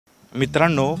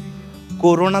मित्रांनो,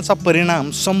 कोरोनाचा परिणाम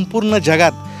संपूर्ण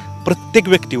जगात प्रत्येक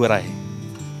व्यक्तीवर आहे।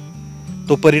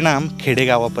 तो परिणाम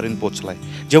खेडेगावापर्यंत पोहोचलाय।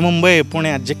 जे मुंबई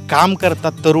पुण्यात जे काम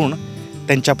करतात तरुण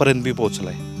त्यांच्यापर्यंत बी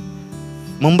पोहोचलाय।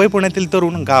 मुंबई पुण्यातील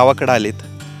तरुण गावाकडे आलेत।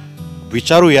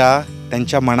 विचारूया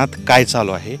त्यांच्या मनात काय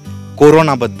चालू आहे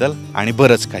कोरोनाबद्दल आणि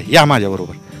बरंच काय। या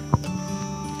माझ्याबरोबर।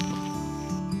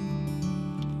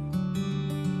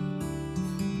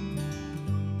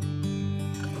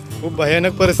 खूप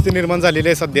भयानक परिस्थिती निर्माण झालेली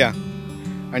आहे सध्या।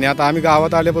 आणि आता आम्ही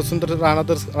गावात आल्यापासून तर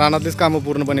रानातलीच कामं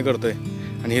पूर्णपणे करतोय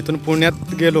आणि इथून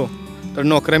पुण्यात गेलो तर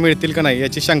नोकऱ्या मिळतील का नाही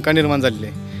याची शंका निर्माण झालेली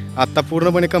आहे। आता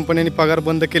पूर्णपणे कंपन्यांनी पगार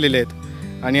बंद केलेले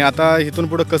आहेत आणि आता इथून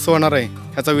पुढे कसं होणार आहे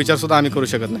ह्याचा विचार सुद्धा आम्ही करू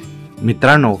शकत नाही।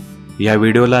 मित्रांनो, या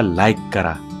व्हिडिओला लाईक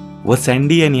करा व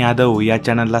सँडी आणि यादव या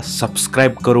चॅनलला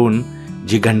सबस्क्राइब करून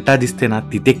जी घंटा दिसते ना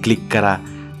तिथे क्लिक करा।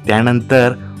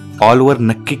 त्यानंतर ऑलवर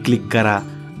नक्की क्लिक करा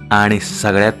आणि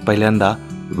सगळ्यात पहिल्यांदा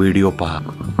व्हिडिओ पहा।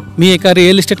 मी एका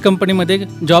रिअल इस्टेट कंपनीमध्ये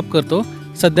जॉब करतो।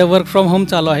 सध्या वर्क फ्रॉम होम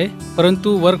चालू आहे, परंतु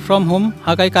वर्क फ्रॉम होम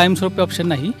हा काही कायमस्वरूपी ऑप्शन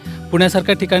नाही।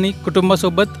 पुण्यासारख्या ठिकाणी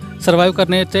कुटुंबासोबत सर्व्हाइव्ह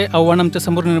करण्याचे आव्हान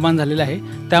आमच्यासमोर निर्माण झालेले आहे।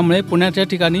 त्यामुळे पुण्याच्या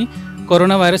ठिकाणी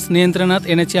कोरोना व्हायरस नियंत्रणात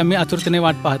येण्याची आम्ही आतुरतेने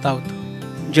वाट पाहत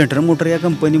आहोत। जनरल मोटर या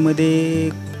कंपनीमध्ये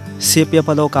सेफ या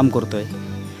पदावर काम करतो आहे।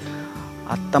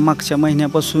 आत्ता मागच्या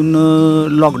महिन्यापासून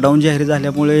लॉकडाऊन जाहीर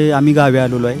झाल्यामुळे आम्ही गावी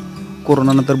आलेलो आहे।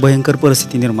 कोरोनानंतर भयंकर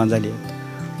परिस्थिती निर्माण झाली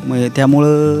आहे। मग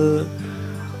त्यामुळं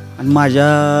आणि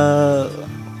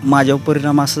माझ्यावर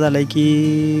परिणाम असा झाला आहे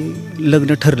की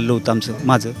लग्न ठरलेलं होतं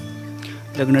माझं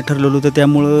लग्न ठरलेलं होतं।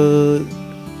 त्यामुळं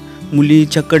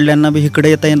मुलीच्या कडल्यांना बी इकडे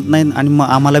येता येत नाही आणि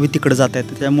आम्हाला बी तिकडं जाता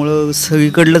येतं। त्यामुळं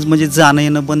सगळीकडलंच म्हणजे जाणं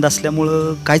येणं बंद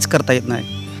असल्यामुळं काहीच करता येत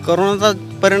नाही। कोरोनाचा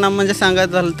परिणाम म्हणजे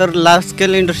सांगायचं झालं तर large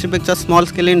scale इंडस्ट्रीपेक्षा small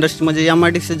scale industry म्हणजे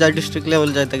MIDC ज्या डिस्ट्रिक्ट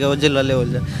लेवलच्या आहेत किंवा जिल्हा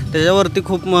लेवलच्या त्याच्यावरती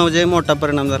खूप म्हणजे मोठा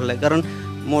परिणाम झाला आहे। कारण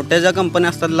मोठ्या ज्या कंपन्या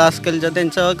असतात लार्ज स्केलच्या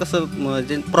त्यांच्यावर कसं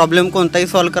म्हणजे प्रॉब्लेम कोणताही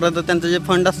सॉल्व्ह करायचं त्यांचे जे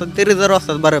फंड असतात ते रिझर्व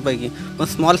असतात बऱ्यापैकी। पण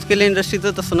स्मॉल स्केल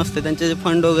इंडस्ट्रीचं तसं नसते, त्यांचे जे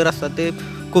फंड वगैरे असतात ते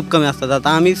खूप कमी असतात। आता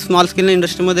आम्ही स्मॉल स्केल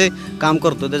इंडस्ट्रीमध्ये काम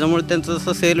करतो, त्याच्यामुळे त्यांचं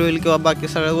जसं सेल होईल किंवा बाकी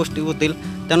सगळ्या गोष्टी होतील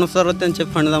त्यानुसार त्यांचे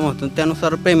फंड जमा होतील,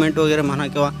 त्यानुसार पेमेंट वगैरे म्हणा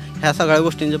किंवा ह्या सगळ्या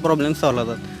गोष्टींचे प्रॉब्लेम सॉल्व्ह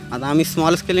होतात। आता आम्ही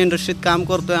स्मॉल स्केल इंडस्ट्रीत काम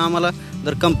करतो आहे, आम्हाला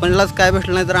जर कंपनीलाच काय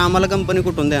भेटलं नाही तर आम्हाला कंपनी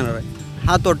कुठून देणार आहे,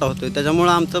 हा तोटा होतो आहे।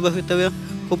 त्याच्यामुळं आमचं भवितव्य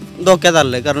खूप धोक्यात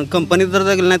आलं आहे, कारण कंपनीत जर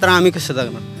जगलं नाही तर आम्ही कसं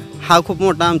जगणार, हा खूप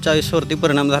मोठा आमच्या आयुष्यावरती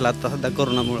परिणाम झाला आता सध्या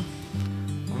कोरोनामुळं।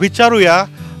 विचारूया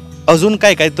अजून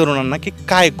काय काय तरुणांना की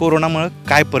काय कोरोनामुळे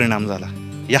काय परिणाम झाला।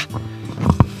 या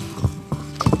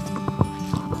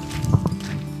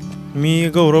मी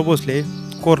गौरव भोसले।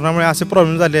 कोरोनामुळे असे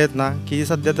प्रॉब्लेम झाले आहेत ना की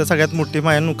सध्या तर सगळ्यात मोठी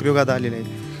माझ्या नोकरी उगादा आलेली आहे।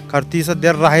 कारण ती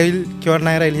सध्या राहील किंवा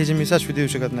नाही राहील ह्याची मी शाश्वती देऊ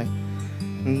शकत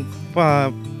नाही।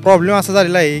 प्रॉब्लेम असा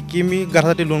झालेला आहे की मी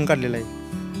घरासाठी लोन काढलेलं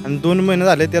आहे आणि 2 महिने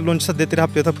झाले त्या लोनचे सध्या तरी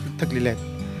हप्ते थकलेले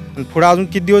आहेत आणि पुढे अजून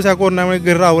किती दिवस ह्या कोरोनामुळे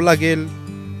घरी राहावं लागेल,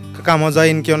 कामावर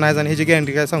जाईन किंवा नाही जाईन ह्याची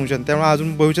गॅरंटी काय सांगू शकत। त्यामुळे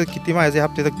अजून भविष्यात किती माझे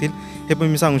हप्ते थकतील हे पण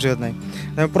मी सांगू शकत नाही।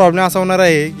 त्यामुळे प्रॉब्लेम असा होणार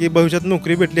आहे की भविष्यात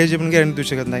नोकरी भेटली ह्याची पण गॅरंटी देऊ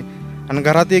शकत नाही। आणि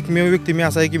घरात एकमेव व्यक्ती मी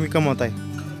असा आहे की मी कमवत आहे,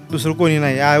 दुसरं कोणी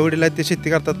नाही। आईवडील आहेत ते शेती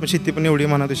करतात, पण शेती पण एवढी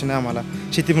म्हणा तशी नाही, आम्हाला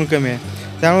शेती पण कमी आहे।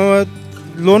 त्यामुळं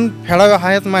लोन फेडावं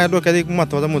हाच माझ्या डोक्यात एक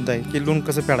महत्त्वाचा मुद्दा आहे की लोन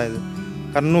कसं फेडायचं।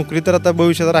 कारण नोकरी तर आता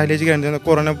भविष्यात राहिल्याची गॅरंटी,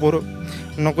 कोरोनापूर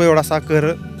नको एवढा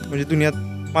साखर म्हणजे दुनियात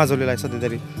माजवलेला आहे सध्या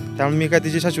तरी। त्यामुळे मी काय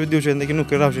तिची शाश्वत देऊ शकत नाही की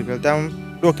नोकरी राहू शकेल।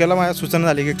 त्यामुळे डोक्याला माझ्या सूचना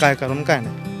झाली की काय करून काय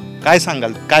नाही। काय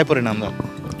सांगाल, काय परिणाम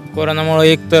झाला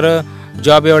कोरोनामुळे? एक तर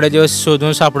जॉब एवढ्या दिवस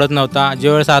शोधून सापडत नव्हता,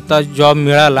 ज्यावेळेस आता जॉब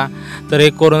मिळाला तर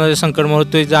एक कोरोनाच्या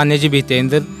संकटमुळे तो जाण्याची भीती आहे।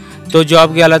 जर तो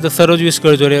जॉब गेला तर सर्वच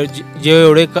विस्कळतो रे, जे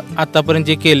एवढे आतापर्यंत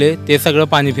जे केले ते सगळं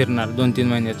पाणी फिरणार 2-3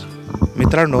 महिन्यात।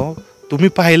 मित्रांनो, तुम्ही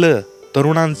पाहिलं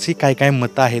तरुणांची काय काय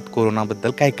मतं आहेत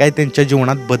कोरोनाबद्दल, काय काय त्यांच्या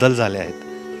जीवनात बदल झाले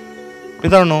आहेत।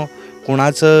 मित्रांनो,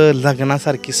 कोणाचं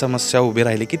लग्नासारखी समस्या उभी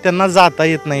राहिली की त्यांना जाता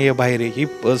येत नाही आहे बाहेर,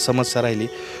 ही समस्या राहिली।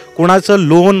 कोणाचं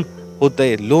लोन होतं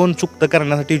आहे, लोन चुकतं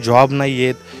करण्यासाठी जॉब नाही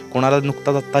आहेत, कोणाला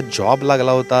नुकताच आत्ता जॉब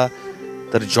लागला होता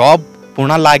तर जॉब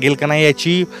पुन्हा लागेल का नाही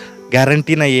याची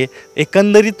गॅरंटी नाही आहे।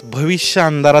 एकंदरीत भविष्य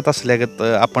अंधारात असल्यागत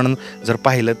आपण जर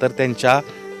पाहिलं तर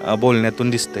त्यांच्या बोलण्यातून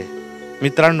दिसतंय।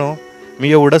 मित्रांनो,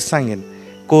 मी एवढंच सांगेन,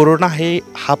 कोरोना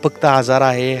हा फक्त आजार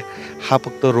आहे, हा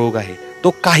फक्त रोग आहे,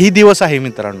 तो काही दिवस आहे।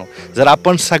 मित्रांनो, जर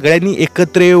आपण सगळ्यांनी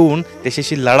एकत्र येऊन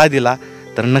त्याच्याशी लढा दिला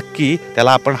तर नक्की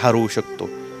त्याला आपण हरवू शकतो।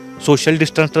 सोशल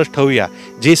डिस्टन्स ठेवूया,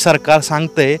 जे सरकार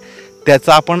सांगतंय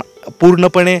त्याचा आपण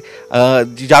पूर्णपणे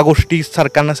ज्या गोष्टी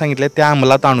सरकारनं सांगितल्या त्या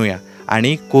अंमलात आणूया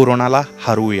आणि कोरोनाला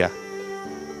हरवूया।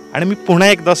 आणि मी पुन्हा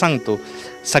एकदा सांगतो,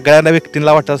 सगळ्या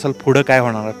व्यक्तींना वाटत असेल पुढं काय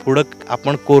होणार आहे, पुढं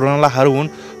आपण कोरोनाला हरवून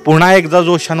पुन्हा एकदा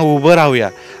जोशानं उभं राहूया।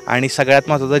 आणि सगळ्यात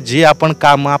महत्त्वाचं, जे आपण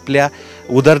कामं आपल्या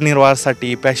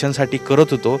उदरनिर्वाहासाठी पॅशनसाठी करत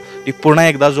होतो ती पुन्हा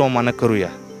एकदा जोमानं करूया.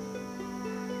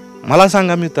 मला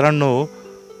सांगा मित्रांनो,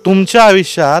 तुमच्या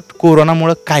आयुष्यात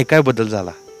कोरोनामुळं काय काय बदल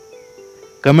झाला?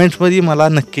 कमेंट्समध्ये मला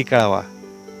नक्की कळवा.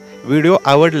 व्हिडिओ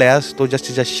आवडल्यास तो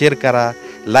जास्तीत जास्त शेअर करा,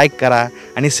 लाईक करा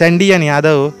आणि सँडी आणि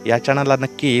यादव या चॅनलला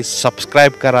नक्की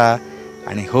सबस्क्राईब करा.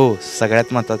 आणि हो, सगळ्यात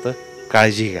महत्त्वाचं,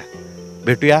 काळजी घ्या.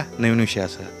 भेटूया नवीन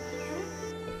विषयासह.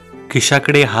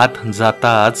 खिशाकडे हात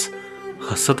जाताच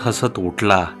हसत हसत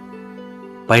उठला.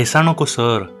 पैसा नको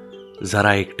सर,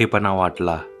 जरा एकटेपणा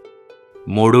वाटला.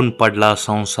 मोडून पडला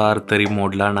संसार तरी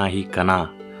मोडला नाही कणा.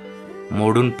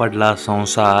 मोडून पडला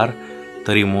संसार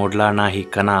तरी मोडला नाही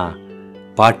कणा.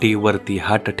 पाठीवरती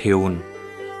हात ठेवून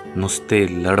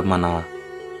नुसते लढ म्हणा,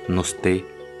 नुसते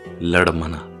लढ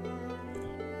म्हणा.